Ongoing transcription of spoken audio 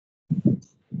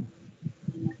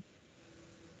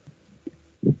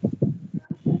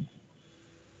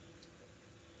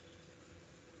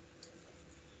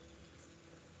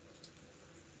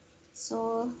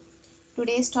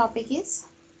Today's topic is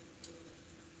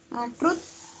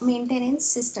truth maintenance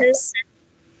systems.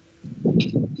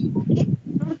 Okay,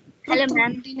 Hello, truth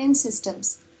ma'am. maintenance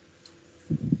systems.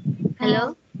 Uh,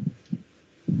 Hello,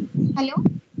 Hello.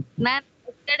 ma'am.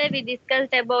 Yesterday we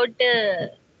discussed about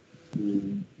the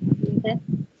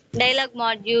dialogue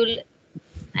module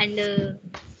and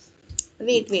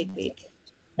Wait.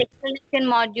 explanation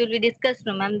module. We discussed,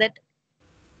 no, ma'am. That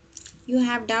You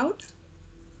have doubt?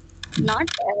 not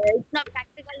it's not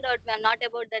practical doubt, ma'am. Not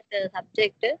about that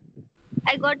subject.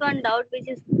 I got one doubt, which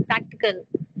is practical.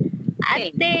 Are Tell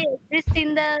me. they exist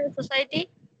in the society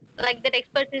like that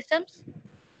expert systems?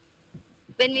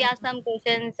 When we ask some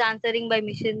questions, answering by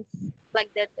machines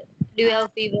like that. Do you Uh,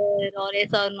 have fever or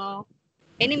yes or no?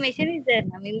 Any machine is there,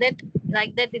 ma'am, in that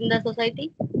like that in the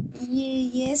society?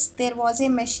 yes, there was a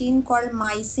machine called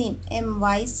Mycin,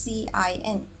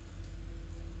 Mycin.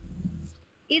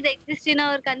 Is exist in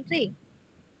our country?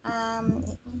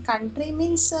 Country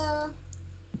means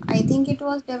I think it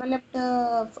was developed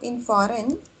in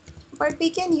foreign, but we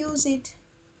can use it.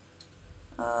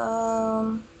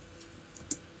 Um,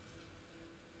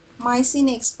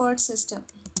 Mycin expert system.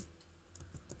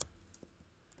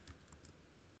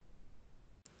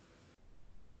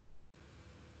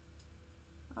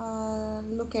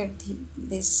 Look at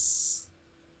this,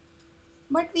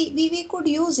 but we could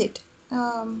use it.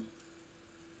 um,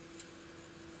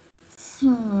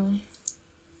 hmm.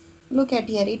 Look at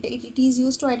here, it is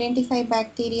used to identify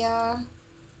bacteria,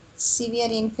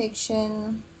 severe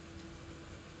infection,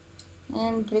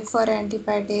 and refer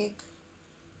antibiotic.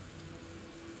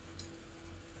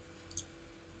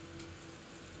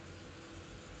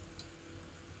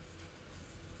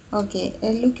 Okay,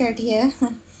 look at here.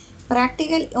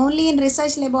 Practical only in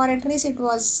research laboratories it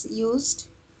was used,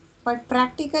 but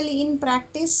practically in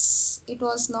practice it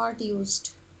was not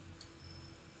used.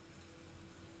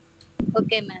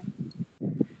 Okay, ma'am.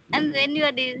 And when you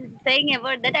are saying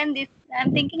about that, I'm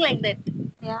thinking like that.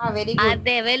 Yeah, very Are good.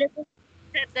 they available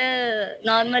for the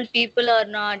normal people or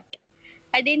not?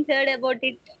 I didn't heard about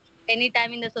it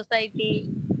anytime in the society.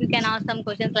 You can ask some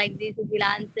questions like this, it will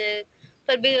answer.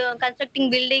 For constructing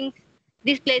buildings,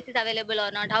 this place is available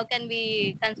or not? How can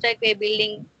we construct a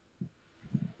building?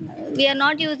 We are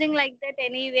not using like that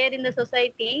anywhere in the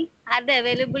society. Are they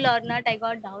available or not? I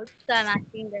got doubts, so I'm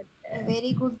asking that. A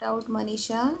very good doubt,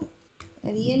 Manisha.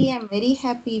 Really, I'm very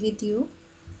happy with you.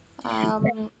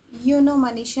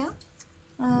 Manisha,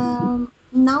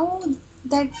 now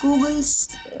that Google's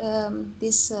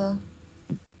this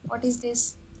what is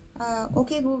this?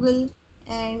 Okay, Google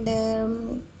and uh,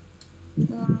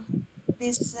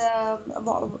 this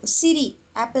Siri,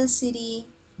 Apple Siri,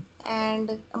 and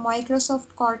Microsoft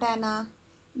Cortana,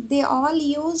 they all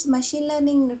use machine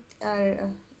learning,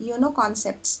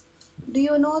 concepts. Do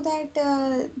you know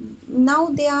that now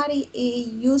they are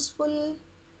useful,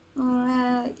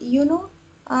 for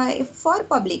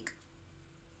public?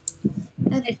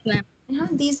 Uh, Yes, ma'am.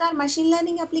 these are machine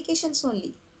learning applications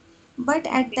only. But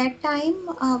at that time,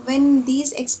 when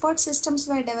these expert systems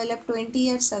were developed 20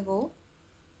 years ago,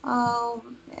 uh,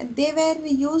 they were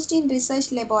used in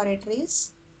research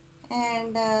laboratories.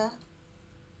 And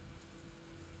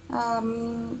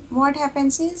what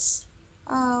happens is,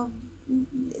 uh,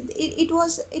 it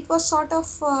was sort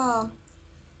of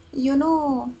you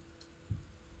know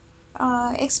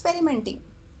experimenting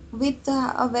with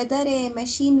whether a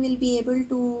machine will be able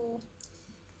to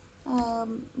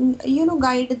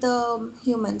guide the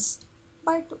humans.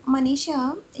 But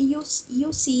Manisha, you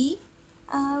see,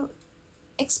 uh,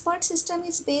 expert system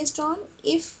is based on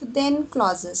if then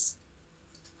clauses.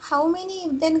 How many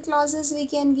if then clauses we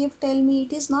can give? Tell me,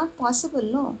 it is not possible,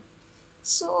 no?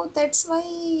 So that's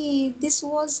why this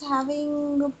was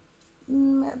having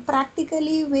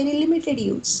practically very limited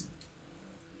use.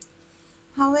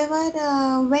 However,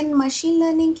 when machine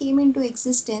learning came into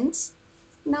existence,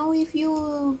 now if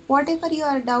you, whatever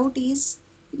your doubt is,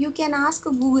 you can ask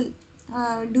Google,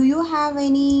 do you have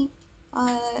any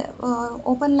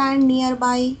open land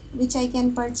nearby which I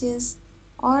can purchase?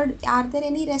 Or are there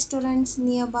any restaurants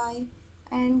nearby?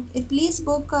 And please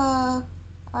book a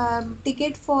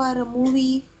ticket for a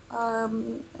movie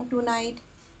tonight.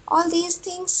 All these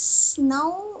things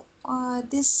now,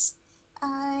 this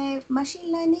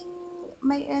machine learning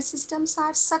systems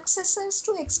are successors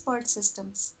to expert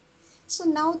systems. So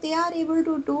now they are able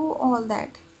to do all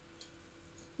that.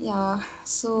 Yeah. But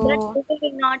So Google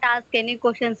will not ask any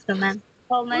questions, no, ma'am.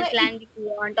 How much it, land do you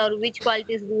want or which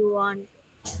qualities do you want?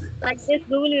 Like this,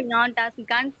 Google will not ask. You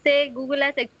can't say Google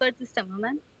has expert system, no,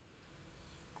 ma'am.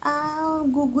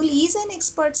 Google is an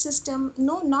expert system.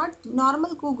 No, not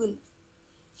normal Google.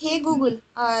 Hey Google,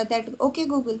 that okay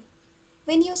Google.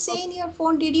 When you say in your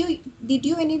phone, did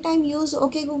you anytime use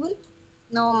OK Google?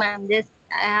 No, ma'am. Just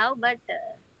I have, but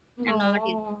I'm not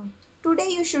using. No. Today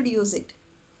you should use it.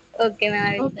 Okay, ma'am.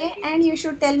 I will try Okay, it. and you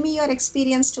should tell me your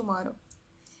experience tomorrow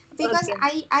because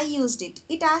Okay. I used it.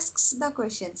 It asks the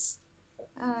questions.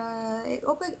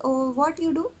 Okay, oh, what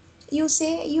you do? You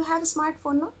say you have a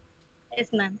smartphone, no?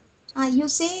 Yes, ma'am. You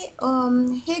say,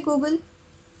 hey Google,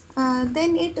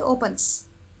 then it opens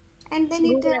and then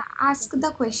it Google asks Assistant.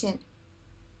 the question.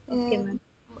 Okay, Uh, ma'am.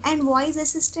 and voice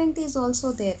assistant is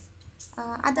also there.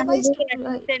 Otherwise, Google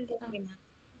Assistant only, ma'am.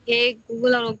 Okay,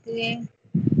 Google or okay.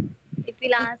 It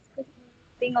will ask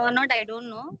something or not, I don't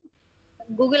know.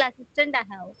 Google Assistant I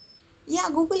have. yeah,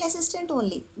 Google Assistant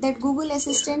only. That Google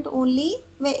Assistant only,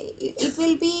 it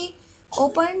will be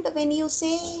opened when you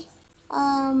say,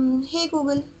 hey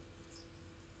Google,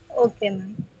 Okay,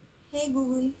 ma'am. hey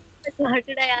Google. But what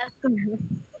should I ask,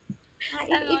 ma'am? Uh,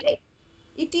 it, I'm not. it,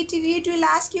 it will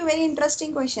ask you very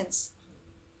interesting questions.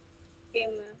 Okay,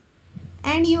 ma'am.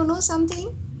 And you know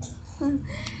something?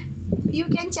 You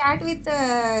can chat with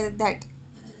that.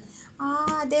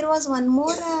 There was one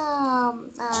more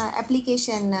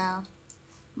application,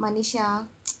 Manisha.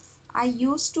 I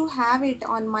used to have it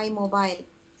on my mobile.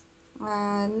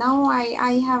 Now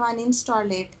I have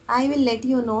uninstalled it. I will let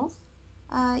you know.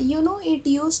 It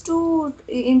used to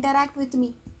interact with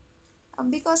me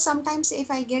because sometimes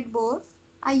if I get bored,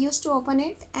 I used to open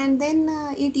it and then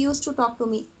it used to talk to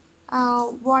me.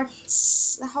 How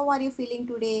are you feeling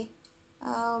today?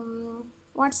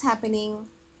 What's happening?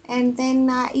 And then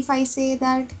if I say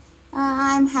that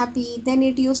I'm happy, then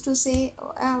it used to say,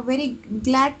 very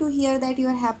glad to hear that you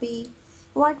are happy.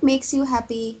 What makes you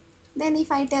happy? Then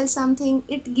if I tell something,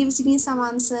 it gives me some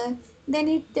answer.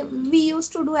 Then we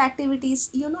used to do activities.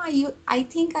 I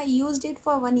think I used it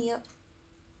for 1 year.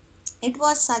 It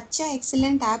was such an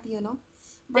excellent app. Then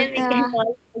But we can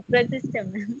call it expert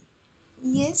system, ma'am.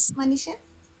 yes, Manisha.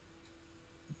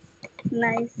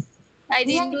 Nice. I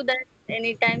Yeah, didn't do that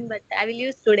anytime, but I will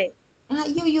use today.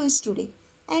 you used today.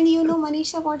 And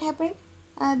Manisha, what happened?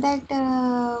 That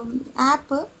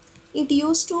app, it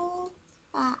used to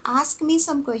ask me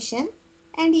some question,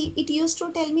 and it used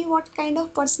to tell me what kind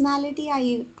of personality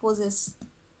I possess.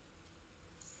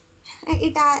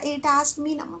 It asked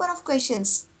me number of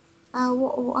questions.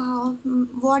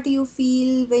 What you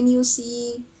feel when you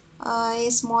see a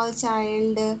small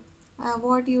child,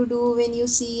 what you do when you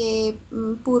see a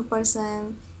poor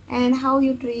person, and how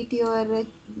you treat your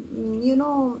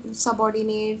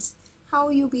subordinates, how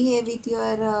you behave with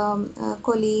your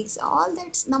colleagues. All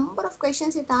that number of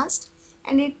questions it asked,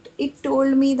 and it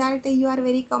told me that you are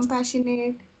very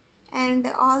compassionate, and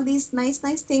all these nice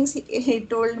things he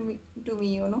told me to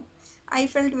me. I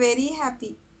felt very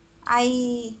happy.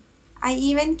 I I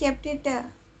even kept it.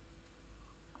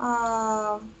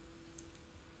 Uh,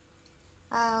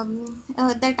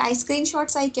 that I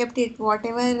screenshots I kept it.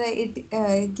 Whatever it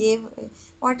gave,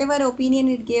 whatever opinion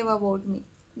it gave about me.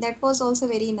 That was also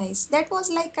very nice. That was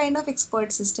like kind of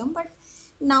expert system. But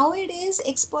nowadays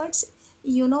experts,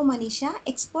 Manisha,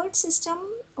 expert system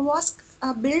was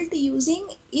built using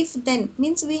if then,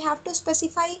 means we have to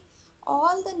specify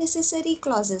all the necessary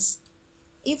clauses.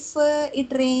 If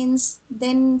it rains,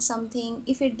 then something.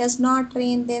 If it does not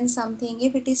rain, then something.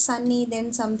 If it is sunny,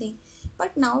 then something.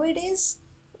 But nowadays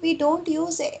we don't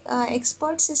use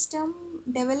expert system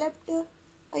developed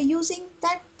using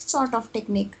that sort of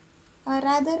technique.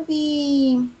 Rather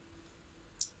we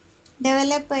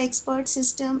develop expert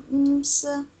systems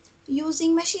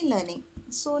using machine learning.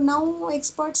 So now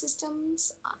expert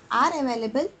systems are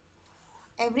available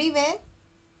everywhere,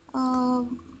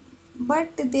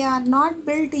 but they are not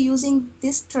built using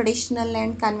this traditional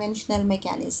and conventional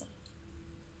mechanism.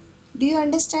 Do you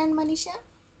understand, Manisha?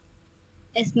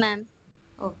 Yes, ma'am.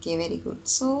 Okay, very good.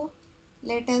 So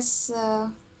let us.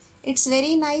 It's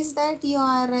very nice that you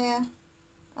are.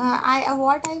 I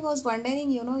what I was wondering,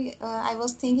 I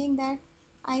was thinking that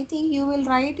I think you will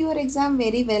write your exam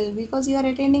very well because you are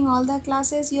attending all the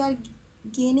classes, you are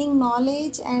gaining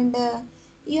knowledge, and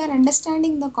you are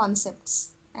understanding the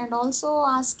concepts and also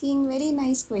asking very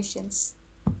nice questions.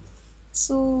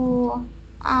 So,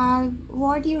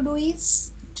 what you do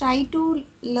is try to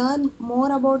learn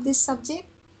more about this subject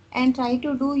and try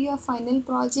to do your final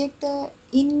project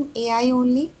in AI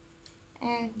only.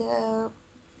 And there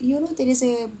is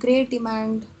a great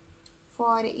demand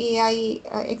for AI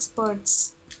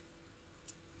experts.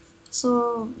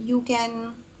 So, you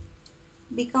can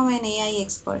become an AI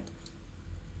expert.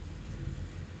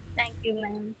 Thank you,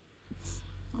 ma'am.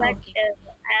 But Okay.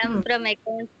 I am Hmm. from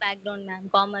accounts background, ma'am.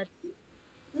 Commerce.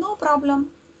 No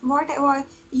problem. Whatever I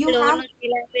you don't have. know the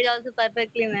language also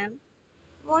perfectly, ma'am.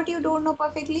 What you don't know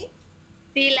perfectly?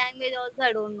 C language also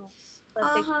I don't know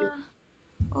perfectly. Uh-huh.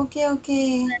 Okay,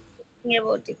 okay. I'm thinking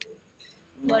about it.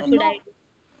 No, What should I no, do?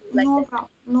 Like that.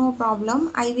 no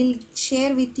problem. I will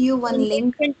share with you one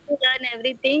link. Intention to learn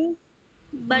everything,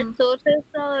 but Hmm. sources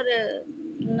are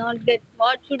not get.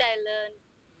 What should I learn?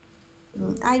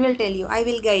 I will tell you. I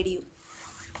will guide you.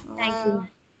 Thank you, Uh,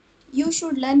 ma'am. you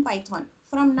should learn Python.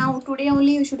 From now, today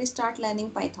only, you should start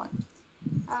learning Python.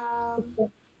 Um,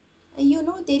 Okay.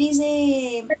 there is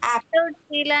a But app. without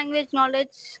C language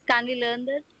knowledge, can we learn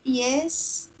that?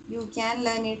 Yes, you can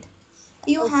learn it.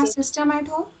 You have Okay. system at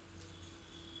home?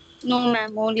 No,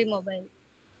 ma'am. Only mobile.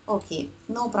 Okay,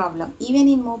 no problem. Even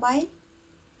in mobile,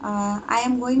 I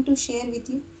am going to share with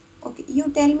you. Okay, you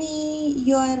tell me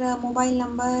your mobile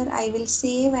number. I will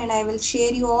save and I will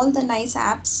share you all the nice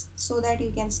apps so that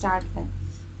you can start them.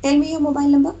 Tell me your mobile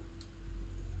number.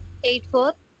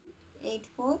 84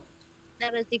 84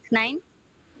 669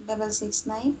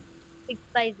 669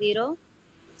 650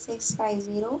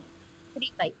 650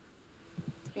 35.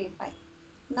 35.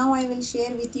 Now I will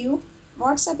share with you.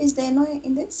 WhatsApp is there no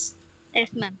in this?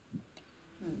 Yes, ma'am.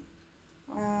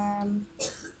 Um,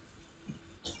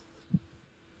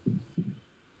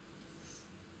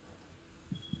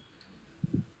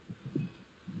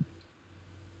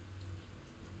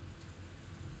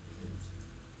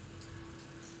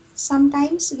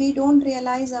 Sometimes we don't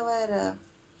realize our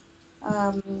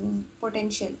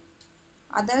potential.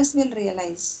 Others will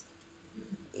realize.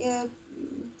 uh,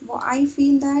 I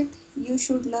feel that you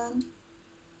should learn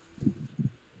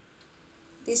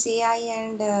this AI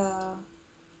and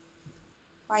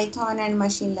Python and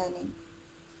machine learning.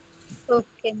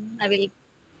 Okay, ma'am. I will.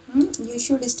 You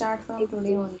should start from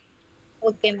today only.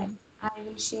 Okay, ma'am. I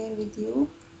will share with you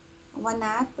one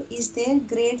app is there,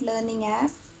 great learning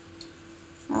app.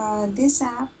 This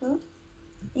app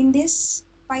in this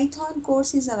Python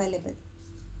course is available.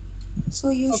 So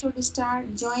you Okay, should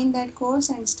start join that course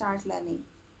and start learning.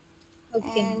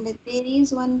 okay, And ma'am. there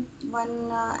is one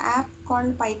app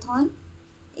called Python.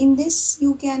 In this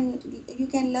you can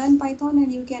learn Python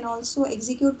and you can also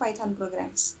execute Python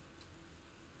programs.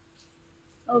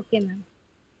 Okay, ma'am.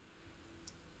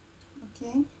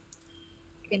 Okay.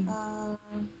 Okay, ma'am. uh,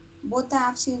 both the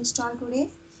apps you install today,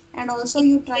 and also If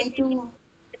you I try get any, to.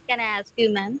 can I ask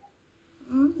you, ma'am?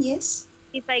 Yes,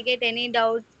 If I get any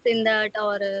doubts in that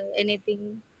or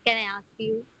anything, can I ask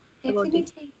you about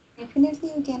it?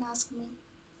 definitely you can ask me.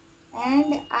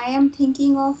 And I am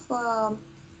thinking of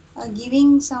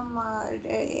giving some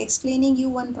explaining you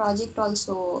one project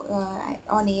also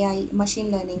on AI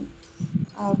machine learning.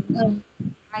 um, Um,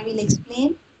 I will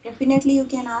explain. Definitely you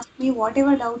can ask me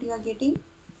whatever doubt you are getting.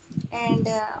 And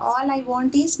all I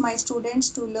want is my students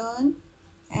to learn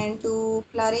and to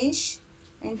flourish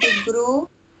and to grow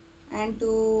and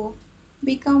to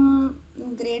become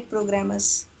great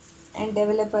programmers and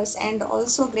developers and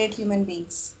also great human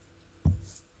beings.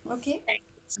 Okay, thank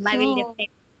you, ma'am. I will so definitely.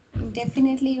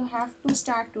 definitely you have to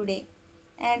start today.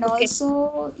 And Okay,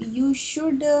 also you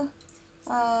should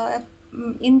uh,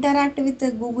 interact with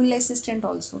the Google Assistant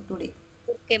also today.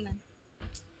 okay, ma'am.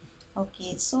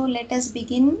 Okay, so let us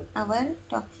begin our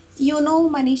talk.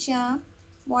 Manisha,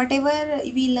 whatever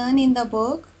we learn in the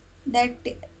book, that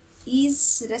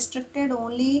is restricted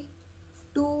only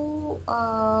to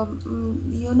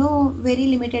very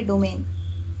limited domain.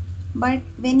 But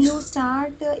when you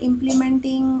start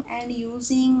implementing and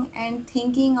using and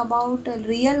thinking about a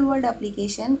real world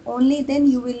application, only then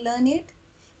you will learn it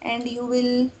and you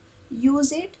will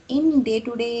use it in day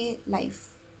to day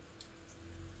life.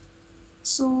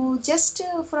 So just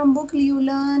from book you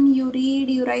learn, you read,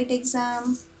 you write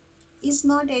exam is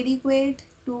not adequate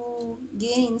to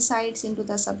gain insights into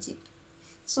the subject.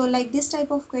 So like this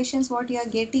type of questions what you are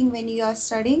getting when you are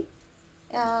studying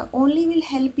only will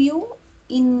help you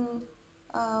in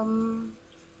um,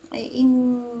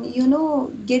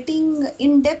 getting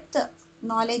in depth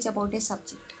knowledge about a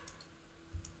subject.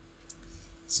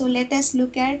 So let us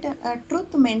look at a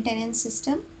truth maintenance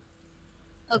system.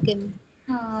 Okay, ma'am.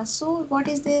 So what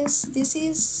is this? This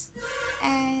is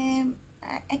a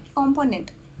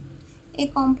component,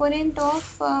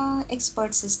 of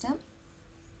expert system,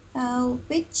 uh,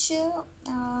 which uh,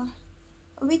 uh,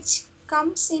 which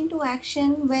comes into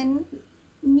action when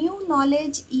new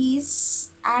knowledge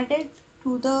is added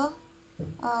to the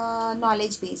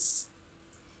knowledge base.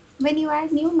 When you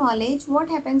add new knowledge, what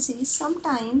happens is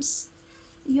sometimes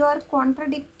you are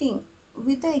contradicting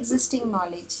with the existing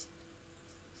knowledge.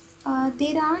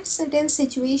 There are certain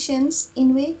situations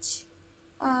in which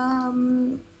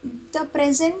the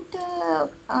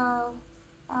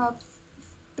uh,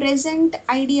 present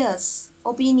ideas,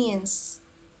 opinions,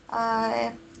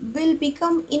 uh, will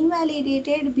become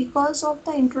invalidated because of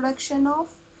the introduction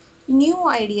of new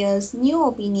ideas, new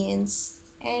opinions,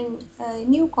 and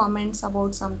new comments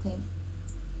about something.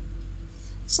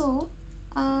 So,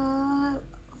 uh,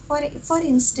 for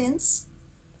instance,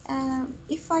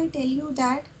 if I tell you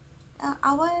that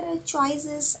our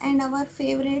choices and our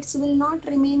favorites will not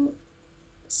remain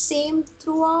same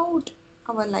throughout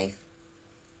our life.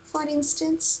 For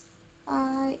instance,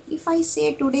 if I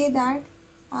say today that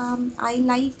I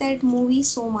like that movie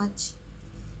so much,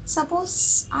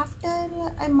 suppose after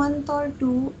a month or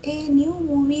two, a new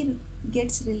movie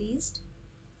gets released,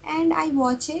 and I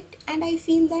watch it and I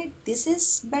feel that this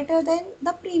is better than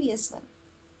the previous one.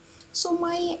 So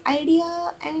my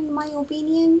idea and my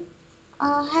opinion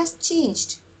has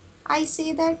changed. I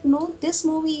say that no, this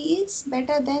movie is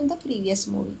better than the previous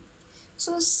movie.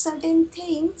 So certain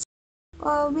things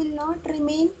will not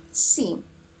remain same,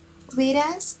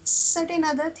 whereas certain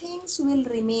other things will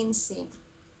remain same.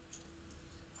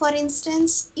 For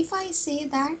instance, uh, if I say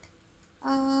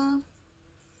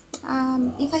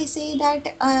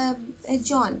that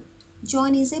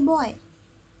John is a boy,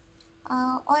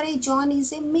 or a John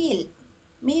is a male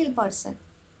person,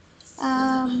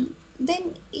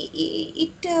 then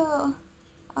it uh,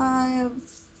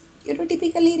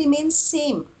 typically remains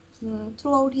same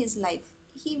throughout his life.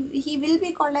 He will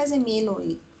be called as a male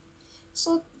only.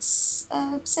 So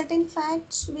certain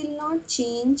facts will not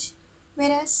change,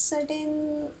 whereas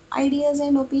certain ideas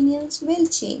and opinions will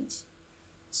change.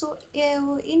 So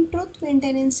in truth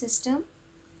maintenance system,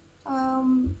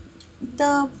 um,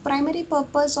 the primary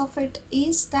purpose of it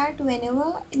is that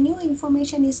whenever new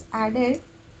information is added,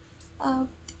 uh,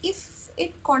 if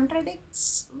it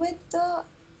contradicts with the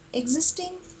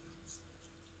existing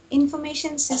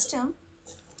information system,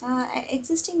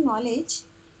 existing knowledge,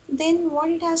 then what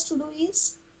it has to do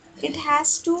is it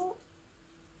has to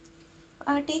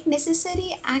take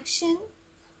necessary action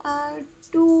uh,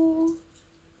 to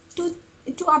to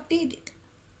to update it,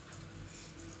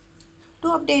 to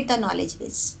update the knowledge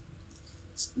base.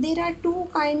 There are two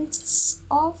kinds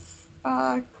of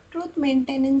truth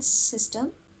maintenance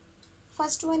system.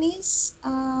 First one is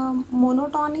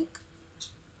monotonic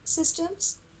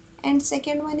systems, and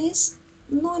second one is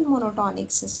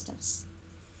non-monotonic systems.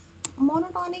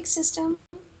 Monotonic system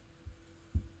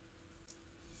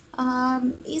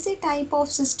is a type of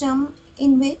system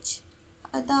in which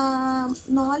the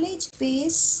knowledge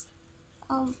base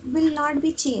will not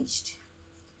be changed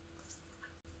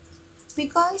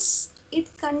because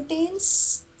it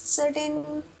contains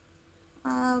certain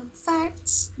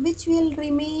facts which will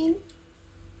remain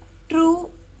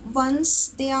true once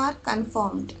they are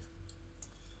confirmed.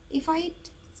 If I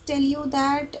tell you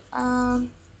that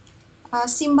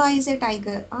Simba is a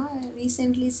tiger,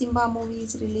 recently Simba movie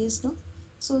is released, no?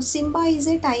 So Simba is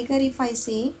a tiger. If I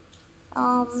say,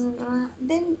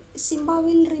 then Simba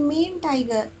will remain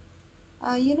tiger,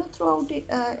 throughout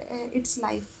its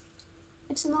life.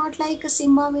 It's not like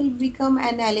Simba will become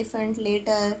an elephant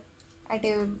later at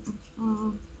a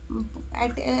mm,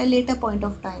 at a later point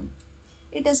of time.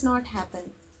 It does not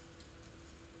happen.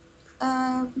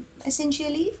 Uh,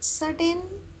 Essentially, certain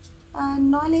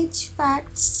knowledge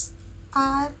facts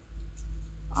are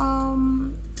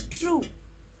true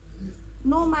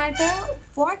no matter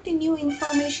what new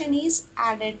information is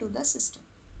added to the system.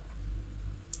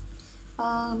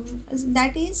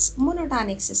 That is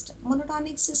monotonic system.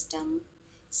 Monotonic system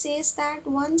says that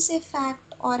once a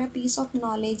fact or a piece of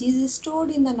knowledge is stored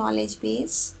in the knowledge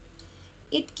base,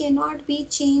 it cannot be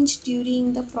changed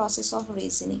during the process of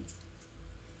reasoning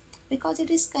because it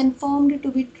is confirmed to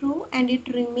be true and it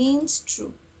remains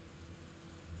true,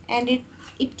 and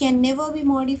it can never be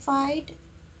modified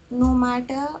no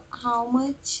matter how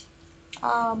much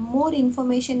more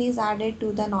information is added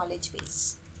to the knowledge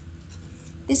base.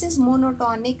 This is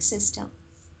monotonic system.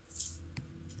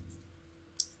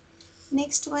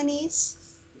 Next one is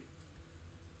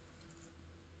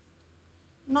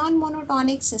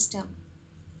non-monotonic system.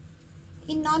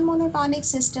 In non-monotonic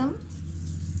system,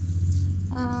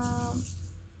 uh,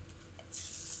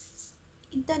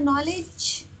 the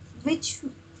knowledge which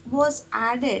was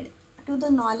added to the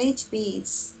knowledge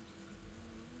base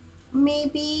may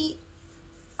be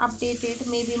updated,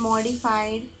 may be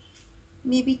modified,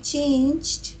 may be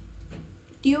changed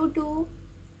due to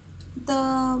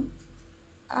the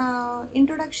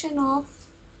introduction of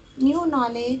new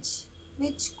knowledge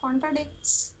which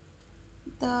contradicts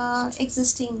the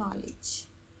existing knowledge.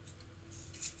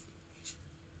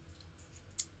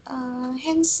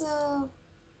 Hence,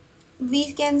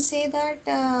 we can say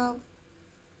that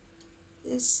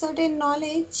certain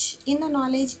knowledge in a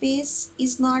knowledge base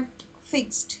is not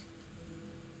fixed.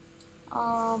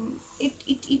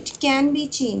 it can be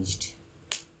changed.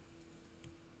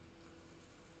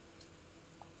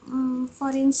 For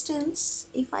instance,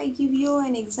 if I give you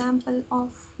an example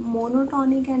of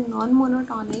monotonic and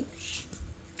non-monotonic,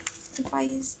 if I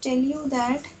tell you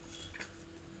that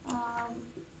um,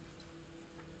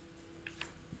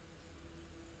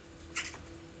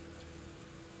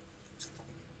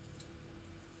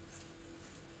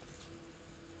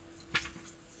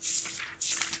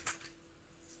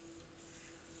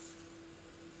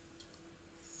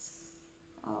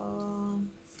 uh,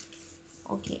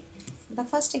 okay, the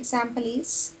first example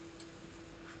is,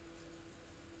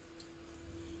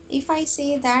 if I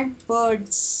say that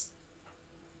birds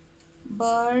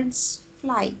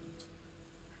fly,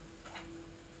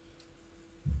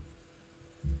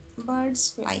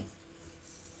 birds fly,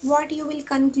 what you will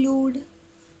conclude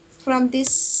from this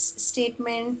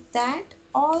statement? That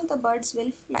all the birds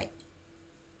will fly.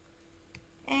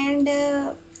 And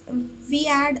we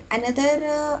add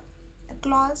another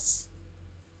clause.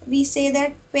 We say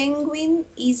that penguin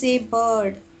is a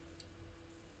bird.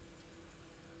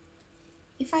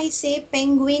 If I say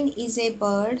penguin is a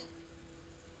bird,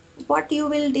 what you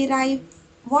will derive,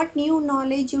 what new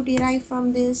knowledge you derive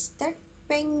from this? That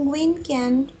penguin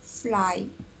can fly,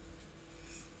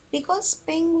 because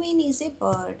penguin is a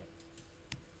bird.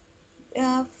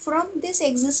 From this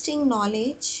existing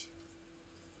knowledge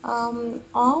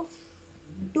of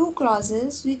two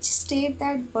clauses which state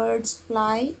that birds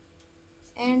fly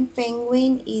and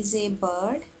penguin is a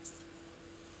bird,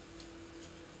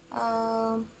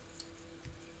 um,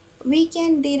 we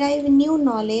can derive new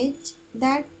knowledge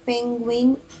that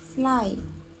penguin fly.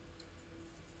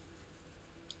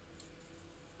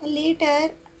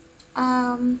 Later,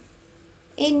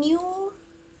 a new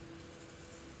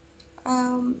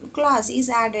clause is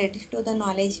added to the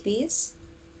knowledge base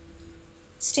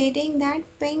stating that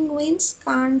penguins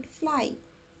can't fly.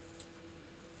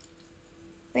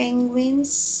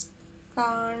 Penguins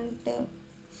can't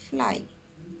fly.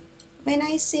 When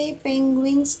I say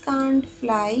penguins can't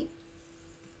fly,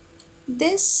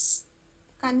 this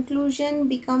conclusion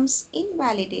becomes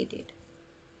invalidated,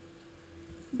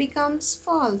 becomes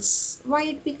false. Why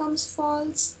it becomes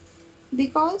false?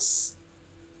 Because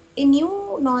a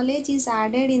new knowledge is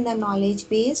added in the knowledge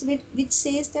base which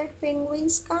says that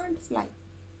penguins can't fly.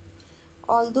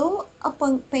 Although a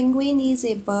penguin is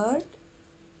a bird,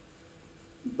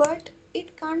 but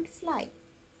it can't fly.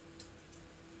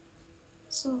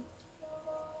 So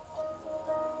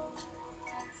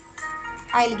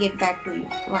I'll get back to you.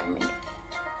 1 minute.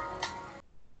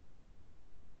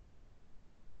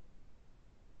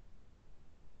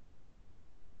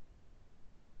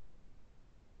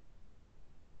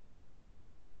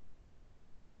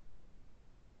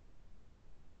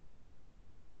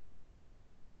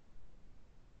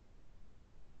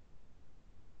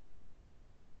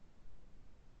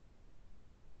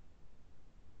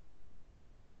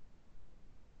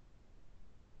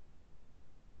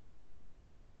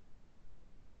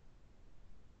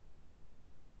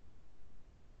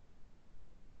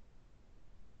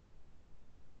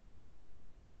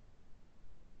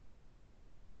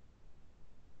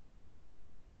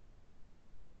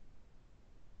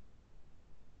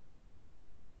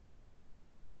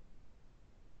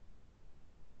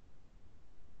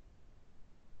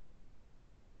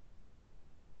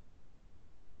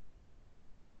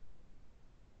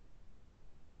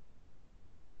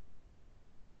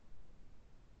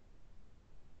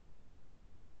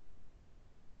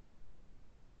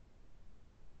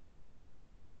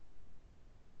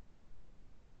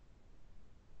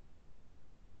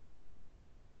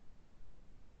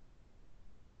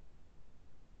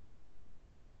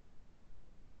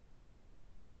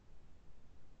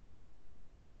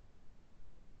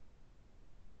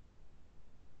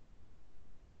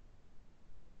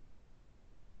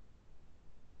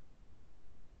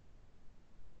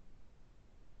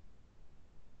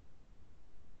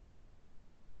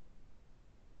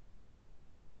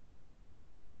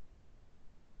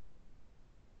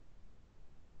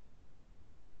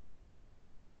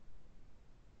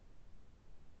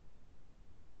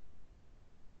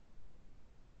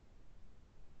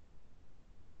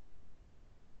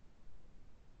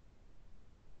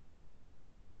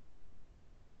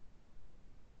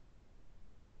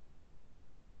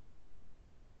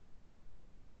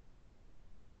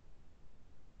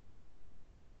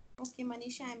 Okay,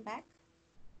 Manisha, I'm back.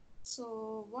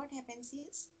 So what happens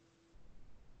is,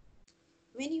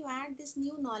 when you add this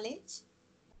new knowledge,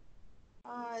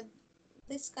 uh,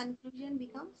 this conclusion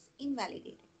becomes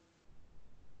invalidated.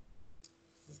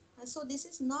 So this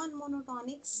is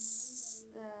non-monotonic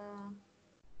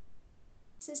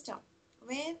system.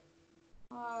 where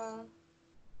uh,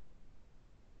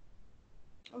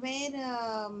 where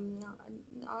uh,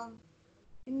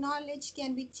 knowledge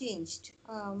can be changed.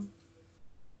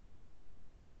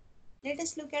 Let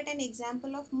us look at an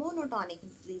example of monotonic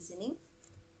reasoning.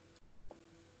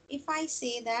 If I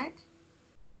say that,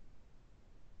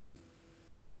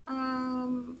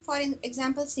 for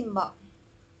example, Simba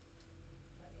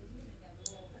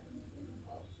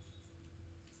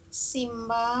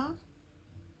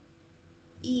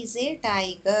is a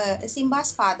tiger.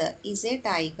 Simba's father is a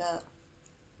tiger.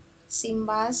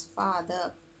 Simba's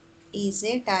father is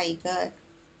a tiger.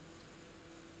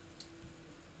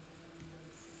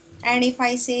 And if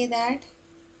I say that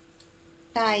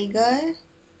tiger,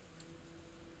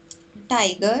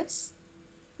 tigers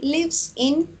lives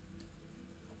in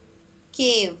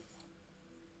cave.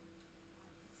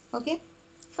 Okay.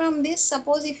 From this,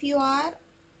 suppose if you are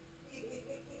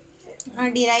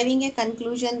deriving a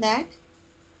conclusion that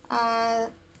uh,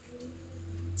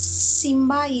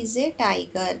 Simba is a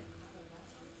tiger,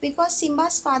 because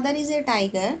Simba's father is a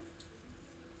tiger.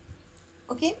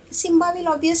 Okay, Simba will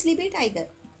obviously be tiger.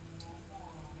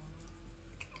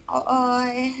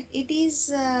 It is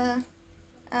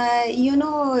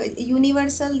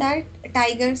universal that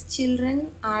tigers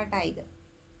children are tiger,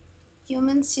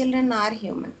 humans children are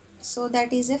human, so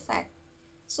that is a fact.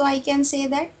 So I can say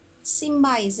that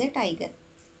Simba is a tiger.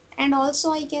 And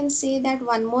also I can say that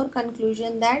one more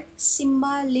conclusion, that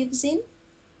Simba lives in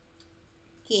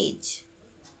cage.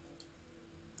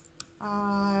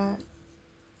 uh,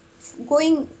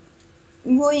 going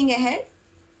going ahead,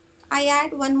 I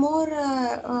add one more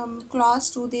clause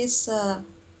to this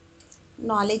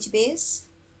knowledge base,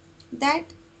 that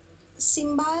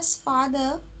Simba's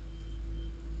father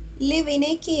live in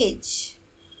a cage.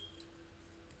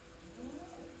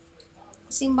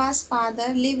 Simba's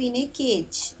father live in a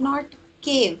cage, not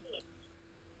cave.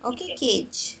 Okay, Okay.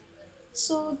 cage.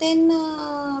 So then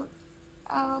uh,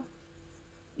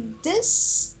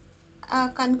 this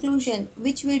conclusion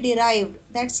which we derived,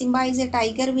 that Simba is a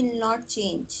tiger, will not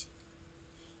change.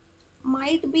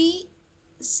 Might be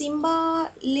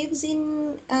Simba lives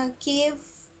in a cave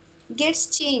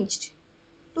gets changed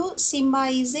to Simba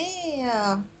is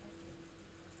a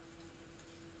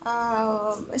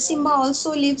Simba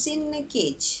also lives in a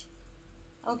cage.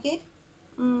 Okay.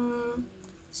 Mm,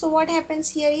 so what happens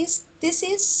here is, this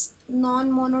is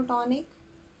non-monotonic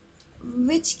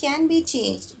which can be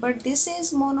changed, but this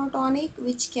is monotonic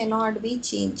which cannot be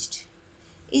changed.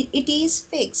 It is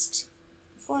fixed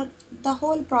for the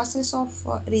whole process of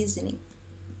reasoning.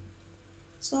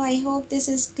 So I hope this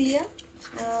is clear.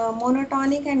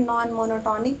 Monotonic and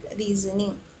non-monotonic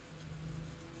reasoning.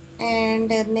 And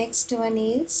next one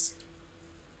is,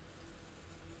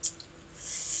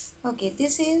 okay,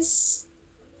 this is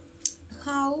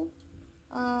how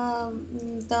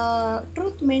the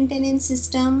truth maintenance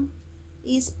system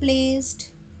is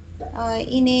placed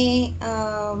in a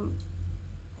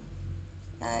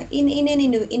in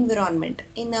an environment,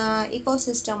 in a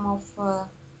ecosystem of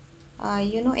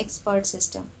expert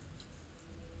system.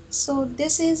 So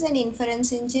this is an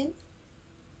inference engine,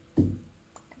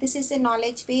 this is a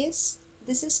knowledge base,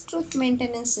 this is truth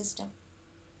maintenance system.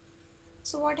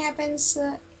 So what happens,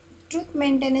 truth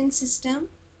maintenance system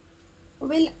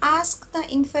will ask the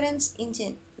inference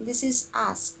engine, this is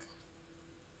ask,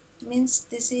 means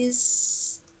this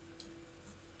is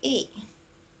a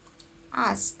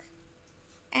ask,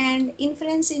 and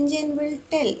inference engine will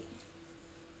tell,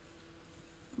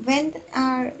 when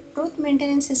truth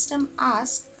maintenance system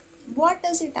asks, what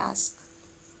does it ask?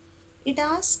 It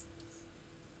asks,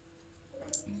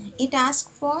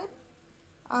 for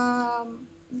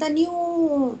the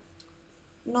new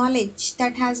knowledge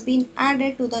that has been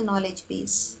added to the knowledge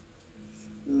base,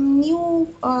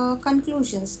 new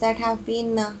conclusions that have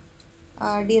been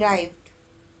derived.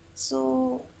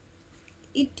 So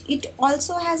it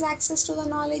also has access to the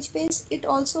knowledge base, it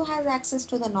also has access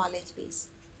to the knowledge base.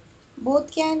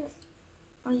 Both can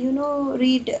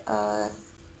read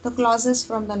the clauses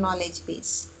from the knowledge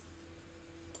base.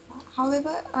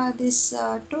 However, this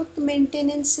truth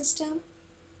maintenance system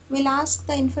will ask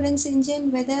the inference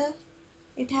engine whether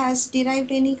it has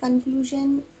derived any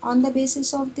conclusion on the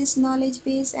basis of this knowledge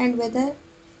base, and whether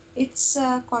it's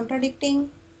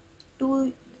contradicting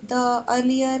to the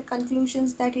earlier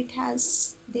conclusions that it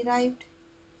has derived.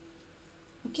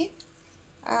 Okay.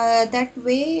 That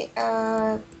way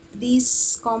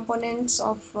these components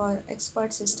of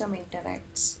expert system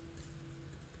interacts.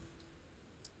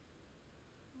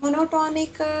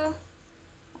 Monotonic,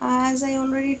 as I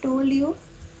already told you,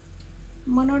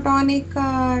 monotonic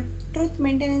truth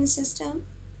maintenance system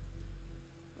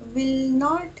will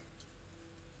not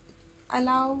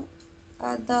allow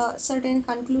the certain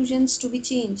conclusions to be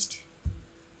changed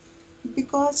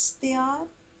because they are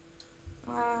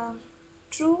uh,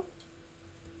 true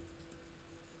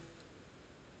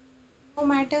no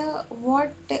matter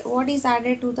what is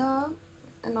added to the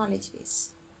knowledge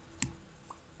base.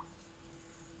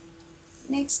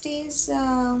 Next is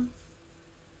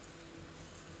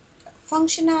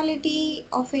functionality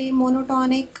of a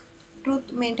monotonic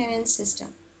truth maintenance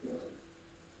system.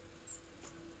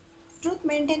 Truth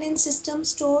maintenance system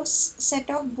stores set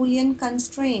of Boolean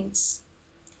constraints.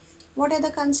 What are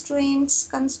the constraints?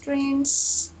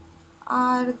 Constraints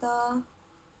are the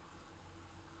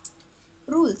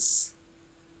rules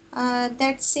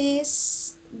that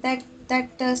says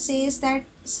that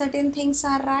certain things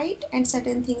are right and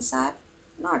certain things are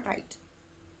not right.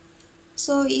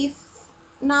 So if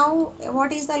now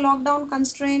what is the lockdown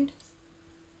constraint?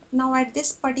 Now at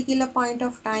this particular point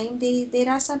of time, there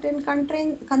are certain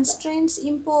constraints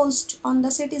imposed on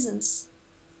the citizens.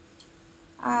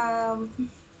 Um,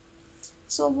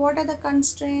 so what are the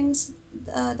constraints?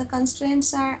 The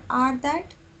constraints are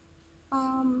that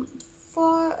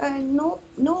for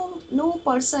no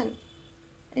person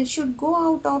should go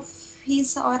out of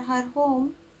his or her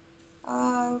home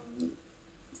um,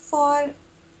 for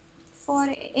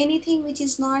for anything which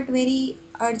is not very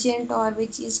urgent or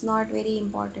which is not very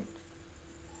important.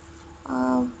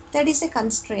 That is a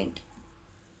constraint.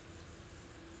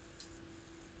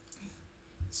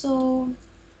 So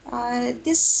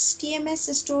this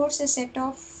TMS stores a set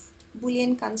of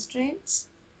Boolean constraints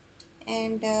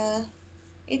and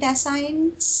it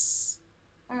assigns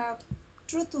uh,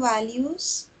 truth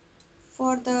values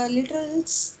for the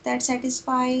literals that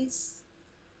satisfies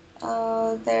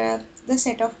the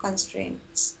set of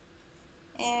constraints.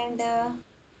 And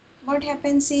what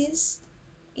happens is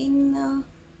in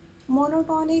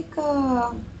monotonic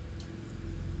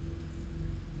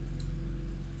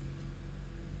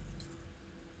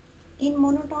in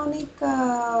monotonic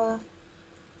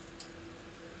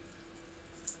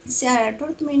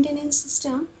truth maintenance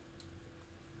system,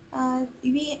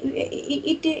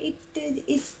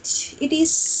 it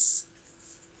is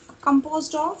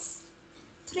composed of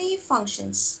three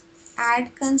functions: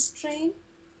 add constraint,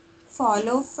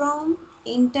 follow from,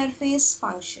 interface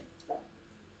function.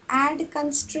 Add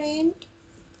constraint,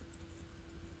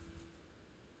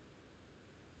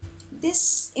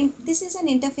 this is an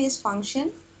interface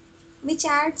function which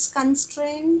adds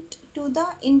constraint to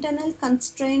the internal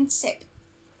constraint set.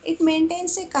 It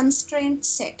maintains a constraint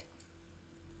set.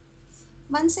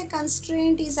 Once a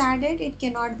constraint is added, it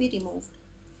cannot be removed.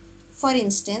 For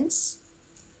instance,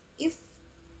 if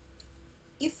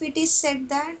it is said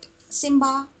that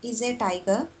Simba is a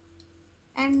tiger,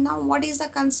 and now what is the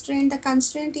constraint? The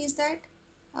constraint is that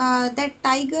that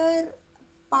tiger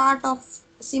part of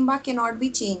Simba cannot be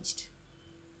changed.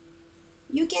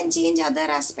 You can change other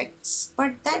aspects,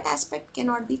 but that aspect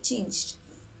cannot be changed.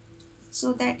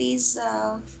 So that is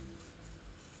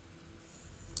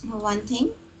one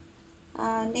thing.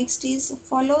 Next is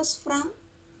follows from.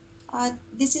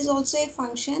 This is also a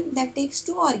function that takes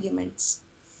two arguments.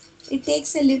 It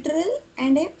takes a literal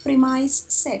and a premise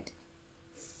set,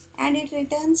 and it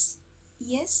returns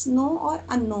yes, no, or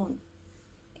unknown.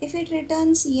 If it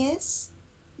returns yes,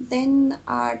 then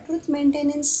our truth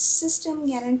maintenance system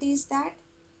guarantees that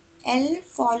L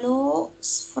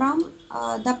follows from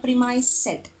the premise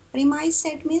set. Premise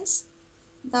set means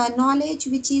the knowledge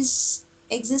which is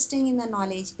existing in the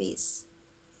knowledge base.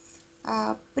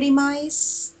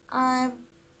 Premise, um,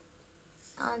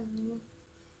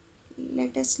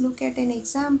 let us look at an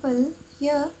example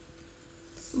here.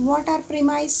 What are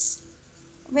premise?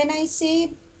 When I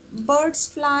say birds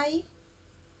fly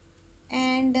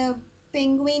and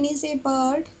penguin is a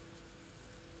bird,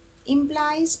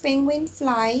 implies penguin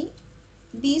fly.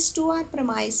 These two are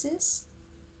premises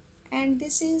and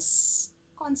this is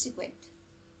consequent.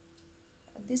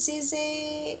 This is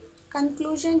a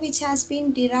conclusion which has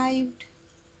been derived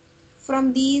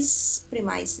from these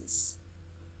premises.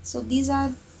 So these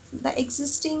are the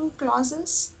existing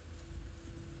clauses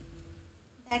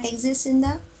that exist in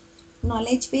the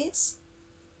knowledge base.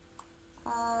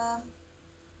 Uh,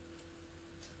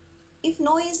 if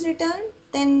no is returned,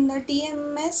 then the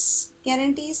TMS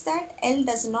guarantees that L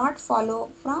does not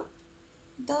follow from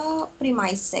the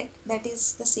premise set, that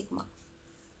is the sigma.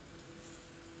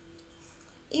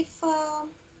 If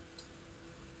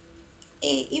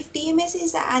if TMS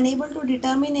is unable to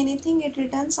determine anything, it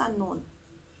returns unknown.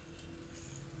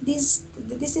 This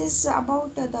is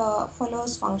about the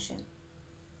follows function.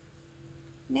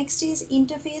 Next is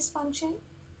interface function.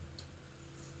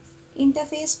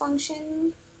 Interface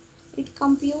function It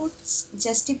computes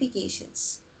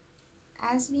justifications.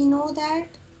 As we know that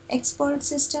expert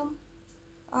system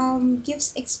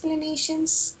gives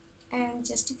explanations and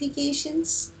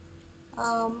justifications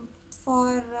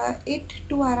for it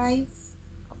to arrive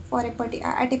for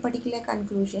at a particular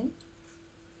conclusion.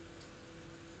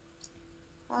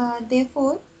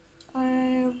 Therefore,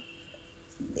 uh,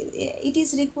 it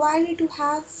is required to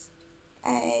have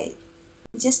a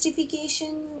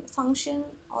justification function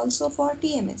also for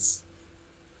TMS,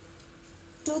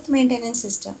 truth maintenance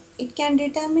system. It can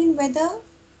determine whether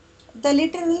the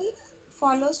literal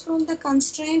follows from the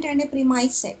constraint and a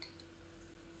premise set.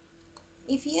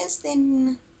 If yes,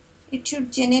 then it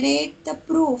should generate the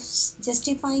proofs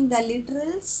justifying the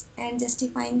literals and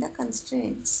justifying the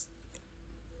constraints.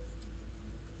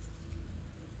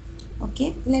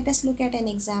 Okay, let us look at an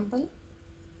example.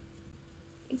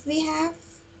 If we have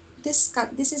this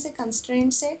is a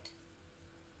constraint set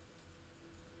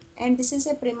and this is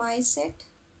a premise set.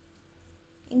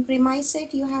 In premise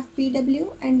set you have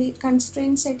PW and the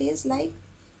constraint set is like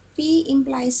P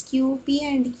implies Q, P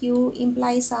and Q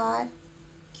implies R,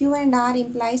 Q and R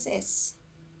implies S.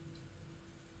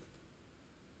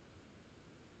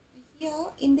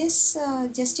 Here in this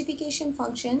justification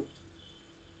function,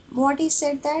 what is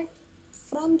said that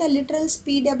from the literals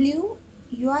PW,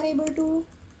 you are able to,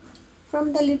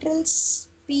 from the literals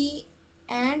P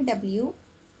and W,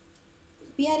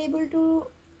 we are able to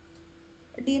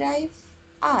derive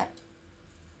R.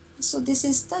 So this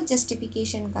is the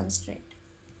justification constraint.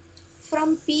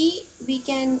 From P, we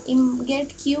can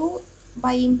get Q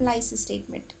by implies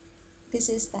statement. This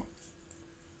is that.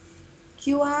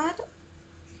 QR,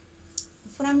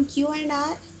 from Q and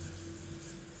R,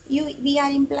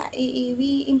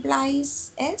 we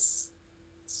implies S.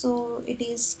 So it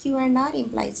is Q and R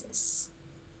implies S.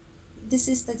 This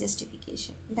is the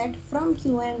justification that from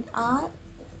Q and R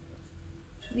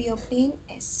we obtain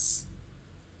S,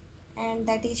 and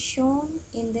that is shown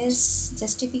in this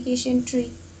justification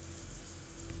tree.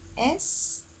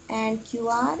 S and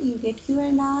QR, you get Q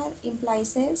and R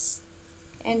implies S,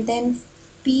 and then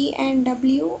P and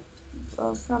W,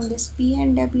 from this P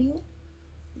and W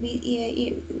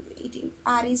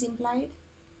R is implied,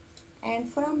 and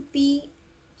from P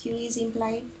Q is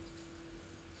implied.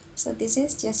 So this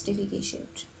is justification.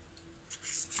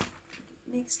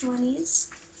 Next one is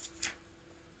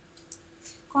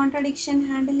contradiction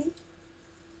handling.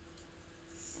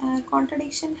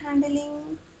 Contradiction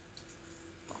handling,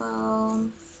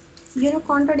 um,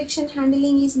 contradiction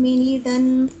handling is mainly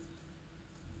done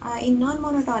in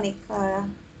non-monotonic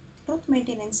truth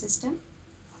maintenance system,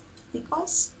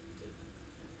 because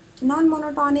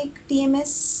non-monotonic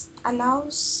TMS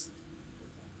allows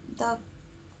the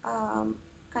um,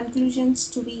 conclusions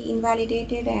to be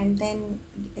invalidated, and then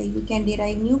you can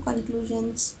derive new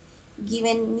conclusions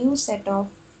given new set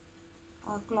of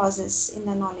clauses in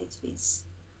the knowledge base.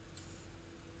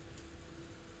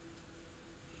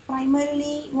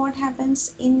 Primarily what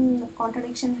happens in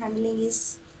contradiction handling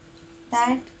is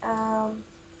that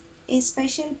a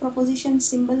special proposition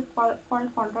symbol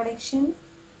called contradiction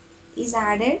is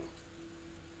added,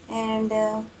 and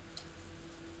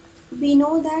we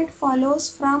know that follows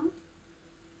from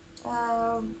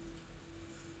uh,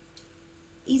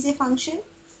 is a function.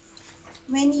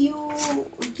 When you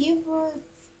give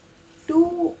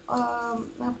two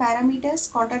parameters,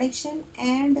 contradiction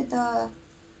and the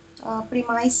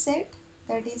premise set,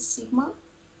 that is sigma,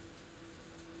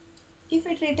 if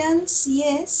it returns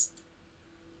yes,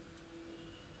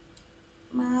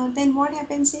 then what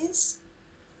happens is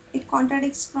it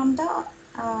contradicts from the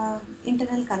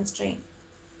internal constraint,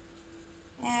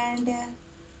 and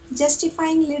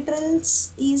justifying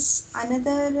literals is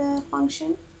another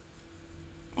function,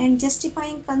 and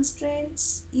justifying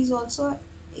constraints is also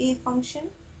a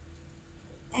function,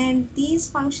 and these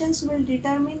functions will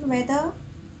determine whether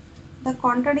the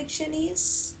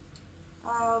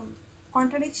um,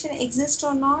 contradiction exists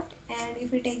or not, and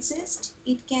if it exists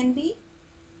it can be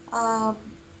um,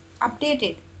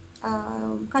 updated,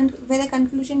 whether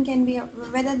conclusion can be,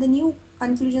 whether the new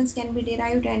conclusions can be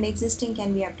derived and existing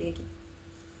can be updated.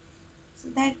 So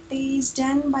that is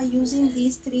done by using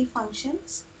these three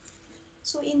functions.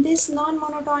 So in this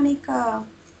non-monotonic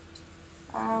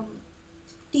um,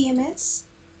 TMS,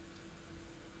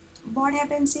 what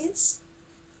happens is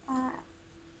uh,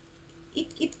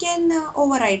 it can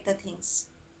override the things.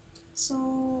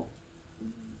 So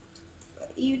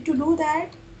to do that,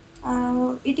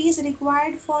 it is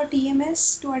required for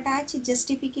TMS to attach a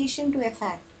justification to a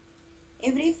fact.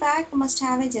 Every fact must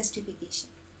have a justification.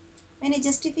 When a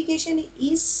justification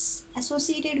is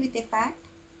associated with a fact,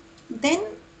 then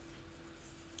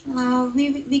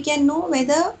we can know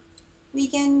whether we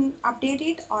can update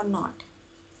it or not.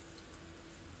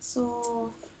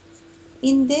 So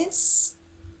in this,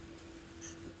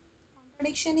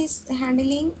 contradiction is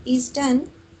handling is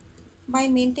done by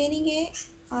maintaining a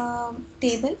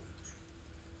table,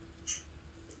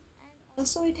 and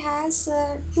also it has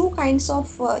two kinds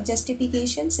of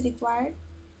justifications required.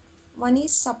 One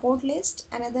is support list,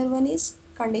 another one is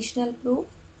conditional proof.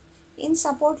 In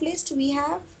support list we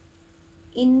have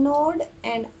in node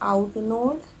and out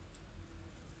node,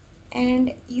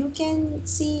 and you can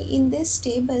see in this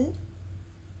table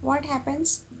what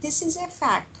happens. This is a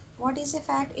fact. What is a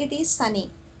fact? It is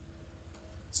sunny.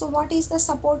 So what is the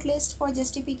support list for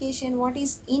justification? What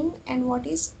is in and what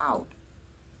is out?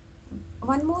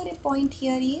 One more point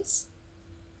here is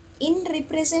in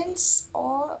represents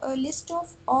or a list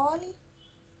of all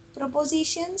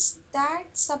propositions that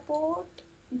support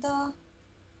the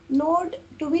node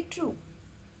to be true.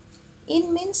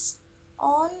 In means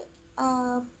all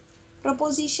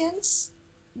propositions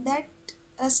that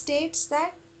states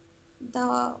that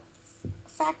the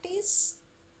fact is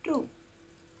true.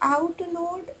 Out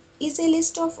node is a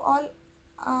list of all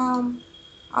um,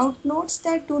 out nodes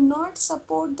that do not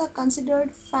support the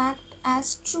considered fact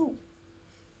as true.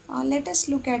 Let us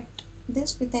look at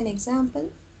this with an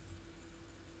example.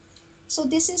 So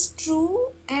this is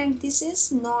true and this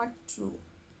is not true.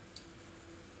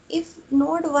 If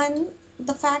node 1,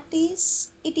 the fact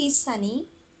is it is sunny,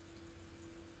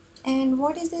 and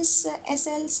what is this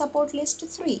SL support list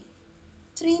 3?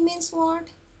 3 means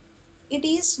what? It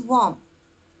is warm.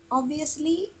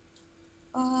 Obviously,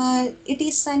 it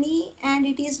is sunny and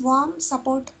it is warm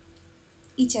support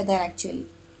each other actually.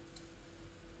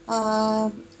 Uh,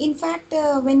 in fact,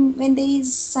 when there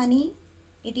is sunny,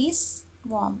 it is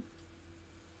warm,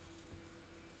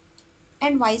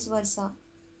 and vice versa.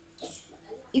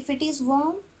 If it is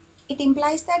warm, it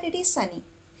implies that it is sunny.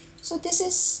 So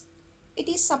it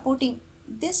is supporting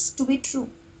this to be true.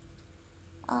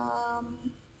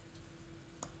 Um,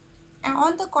 and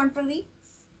on the contrary,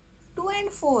 2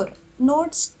 and 4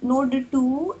 nodes, node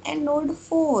 2 and node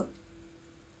 4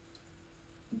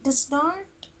 does not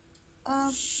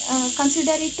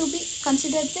consider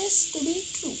this to be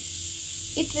true.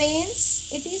 It rains,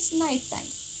 it is night time.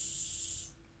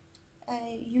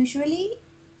 Usually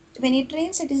when it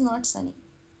rains, it is not sunny.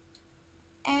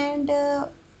 And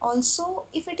also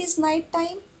if it is night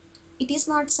time, it is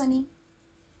not sunny.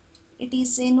 It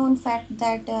is a known fact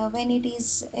that when it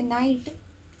is a night,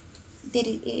 there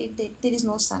is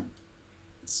no sun.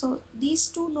 So these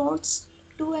two nodes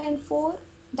 2 and 4,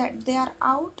 that they are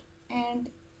out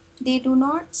and they do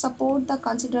not support the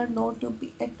considered node to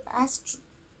be as true.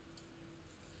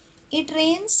 It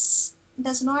rains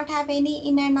does not have any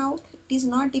in and out. It is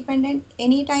not dependent.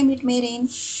 Anytime it may rain.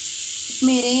 It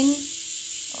may rain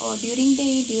during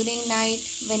day, during night,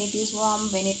 when it is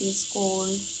warm, when it is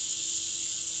cold.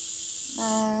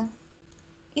 Uh,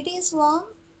 it is warm.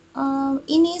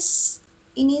 In is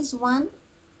one,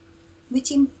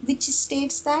 which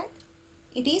states that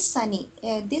it is sunny.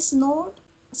 This node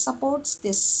supports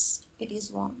this. It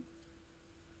is warm.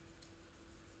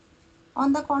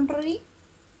 On the contrary,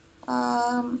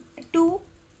 um, 2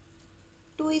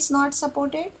 2 is not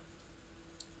supported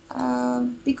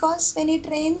because when it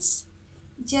rains,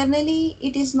 generally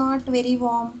it is not very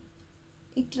warm.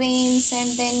 It rains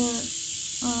and then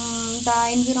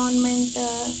the environment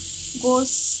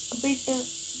goes a bit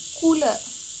cooler,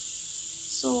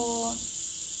 so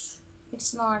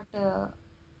it's not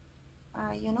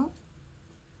you know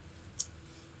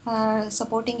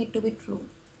supporting it to be true.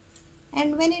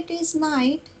 And when it is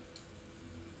night,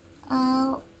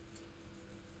 uh,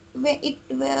 where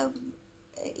there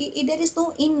is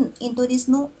no there is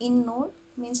no in node,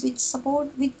 means which support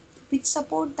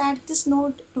that this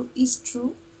node is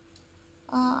true.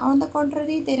 On the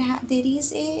contrary, there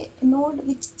is a node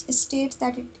which states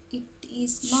that it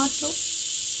is not true,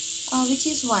 which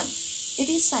is 1. It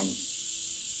is sunny.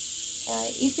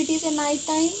 If it is a night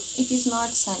time, it is not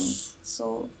sunny.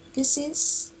 So this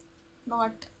is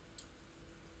not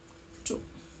true.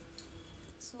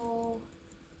 So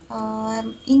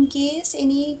in case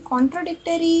any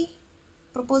contradictory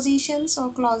propositions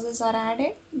or clauses are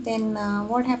added, then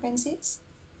what happens is,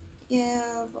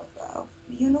 uh,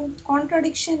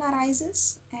 contradiction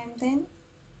arises, and then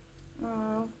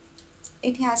uh,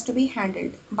 it has to be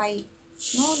handled by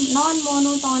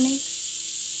non-monotonic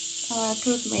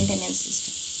truth maintenance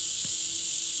system.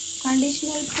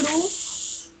 Conditional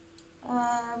proof,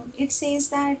 it says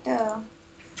that uh,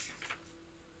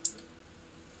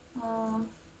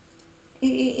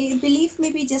 a belief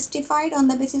may be justified on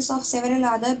the basis of several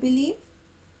other beliefs.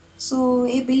 So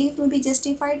a belief may be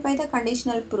justified by the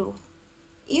conditional proof.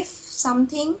 If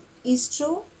something is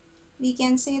true, we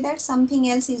can say that something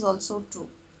else is also true.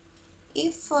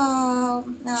 If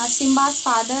Simba's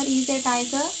father is a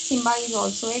tiger, Simba is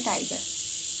also a tiger.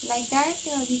 Like that,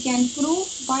 we can prove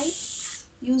by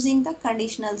using the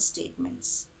conditional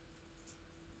statements.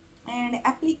 And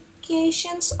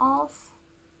applications of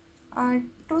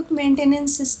truth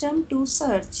maintenance system to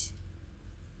search.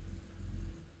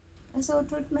 So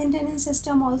truth maintenance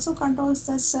system also controls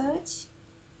the search.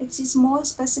 It is more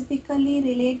specifically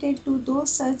related to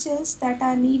those searches that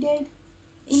are needed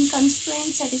in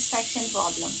constraint satisfaction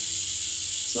problem.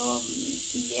 So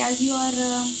as you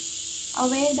are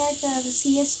aware that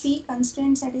CSP,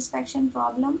 constraint satisfaction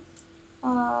problem,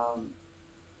 uh,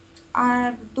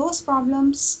 are those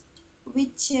problems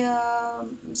which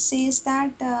says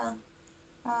that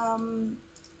um,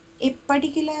 a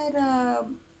particular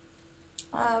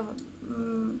uh,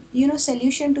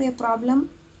 solution to a problem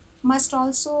must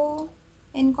also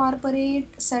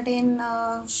incorporate certain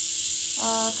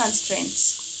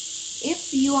constraints.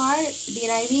 If you are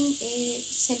deriving a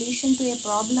solution to a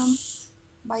problem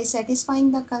by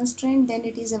satisfying the constraint, then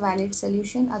it is a valid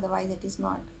solution, otherwise it is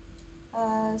not.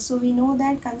 So we know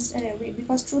that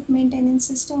because truth maintenance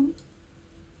system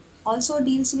also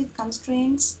deals with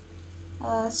constraints,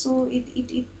 so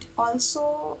it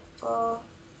also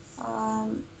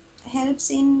um, helps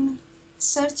in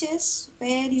searches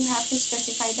where you have to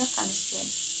specify the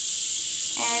constraint.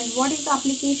 And what is the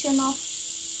application of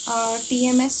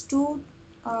TMS2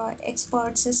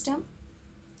 expert system?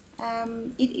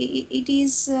 It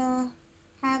is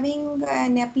having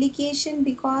an application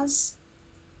because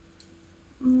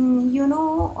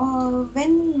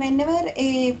whenever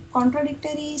a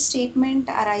contradictory statement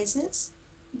arises,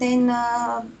 then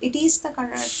it is the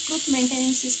truth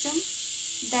maintenance system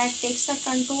that takes the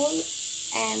control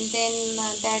and then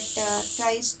that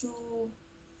tries to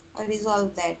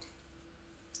resolve that.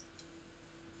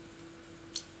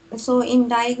 So in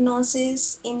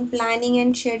diagnosis, in planning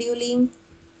and scheduling,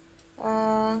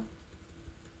 uh,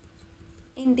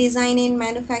 in design and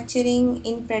manufacturing,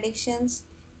 in predictions,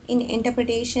 in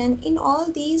interpretation, in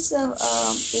all these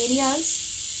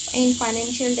areas, in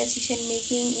financial decision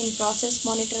making, in process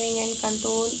monitoring and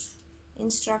control,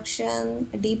 instruction,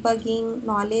 debugging,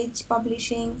 knowledge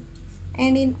publishing,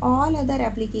 and in all other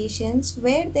applications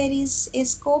where there is a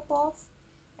scope of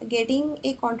getting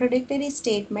a contradictory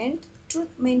statement,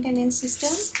 truth maintenance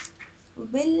system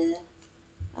will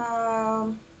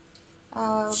um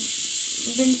uh,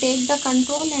 will take the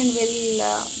control and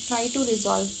will try to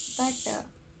resolve that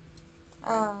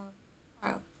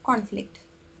conflict.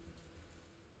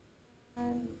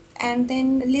 And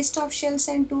then list of shells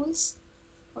and tools.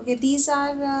 Okay, these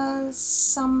are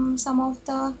some of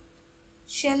the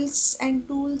shells and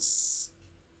tools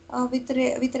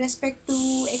with respect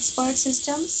to expert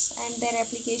systems and their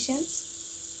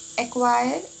applications.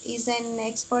 Acquire is an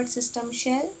expert system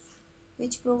shell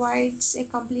which provides a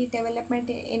complete development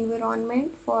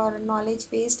environment for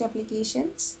knowledge-based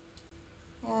applications.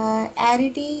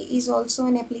 ai30 is also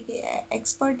an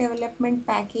expert development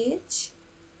package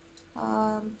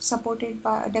supported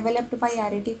by developed by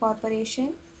ai30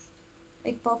 Corporation.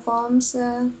 It performs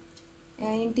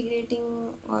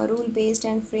integrating rule-based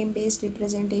and frame-based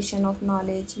representation of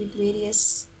knowledge with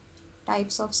various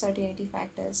types of certainty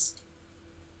factors.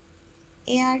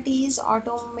 ART is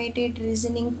automated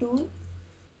reasoning tool.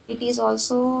 It is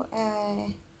also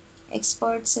a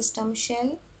expert system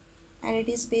shell and it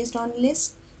is based on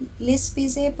Lisp. Lisp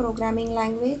is a programming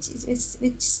language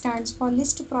which stands for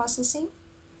list processing,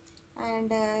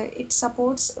 and it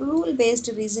supports rule-based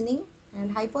reasoning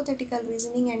and hypothetical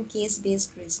reasoning and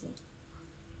case-based reasoning.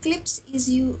 Clips is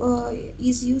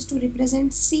used to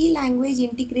represent C language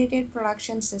integrated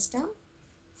production system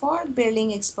for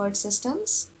building expert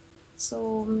systems.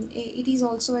 So it is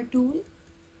also a tool.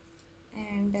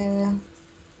 And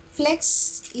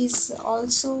Flex is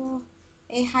also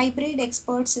a hybrid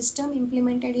expert system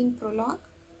implemented in Prolog.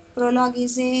 Prolog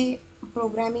is a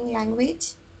programming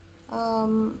language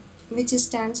which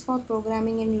stands for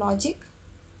programming in logic,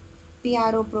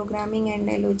 PRO programming and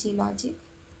LOG logic.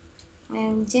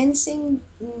 And GenSims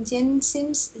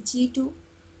G2,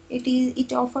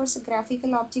 it offers a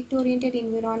graphical object oriented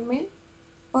environment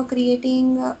for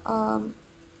creating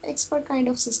expert kind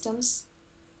of systems.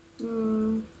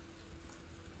 Mm,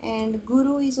 and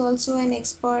Guru is also an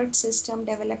expert system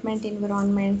development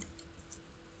environment.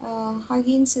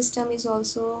 Hugging system is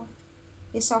also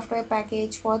a software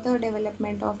package for the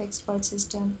development of expert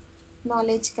system.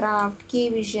 Knowledge Craft,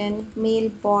 Kvision,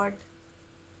 Mailbot,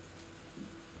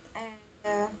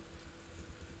 and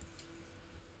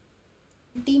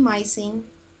T-mycin.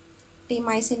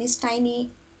 T-mycin is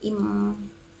tiny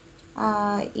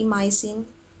imicin.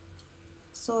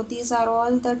 So these are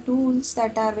all the tools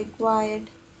that are required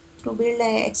to build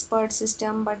an expert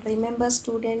system. But remember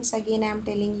students, again I am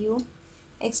telling you,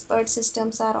 expert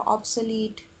systems are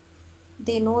obsolete.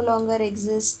 They no longer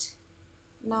exist.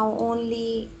 Now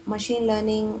only machine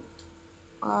learning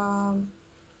um,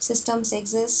 systems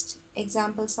exist.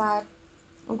 Examples are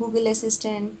Google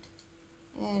Assistant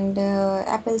and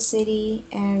Apple Siri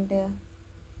and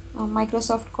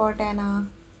Microsoft Cortana,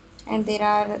 and there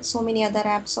are so many other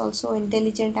apps also,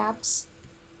 intelligent apps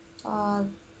uh,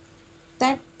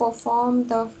 that perform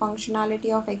the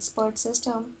functionality of expert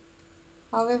system.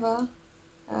 However,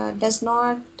 does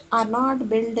not are not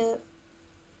built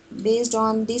based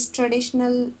on these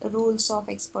traditional rules of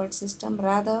expert system,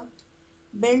 rather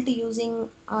built using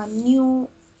new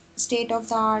state of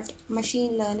the art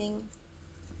machine learning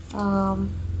um,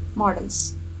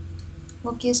 models.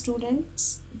 Okay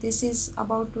students, this is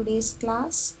about today's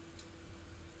class.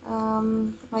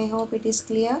 I hope it is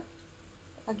clear.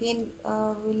 Again,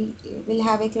 we'll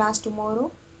have a class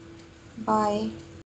tomorrow. Bye.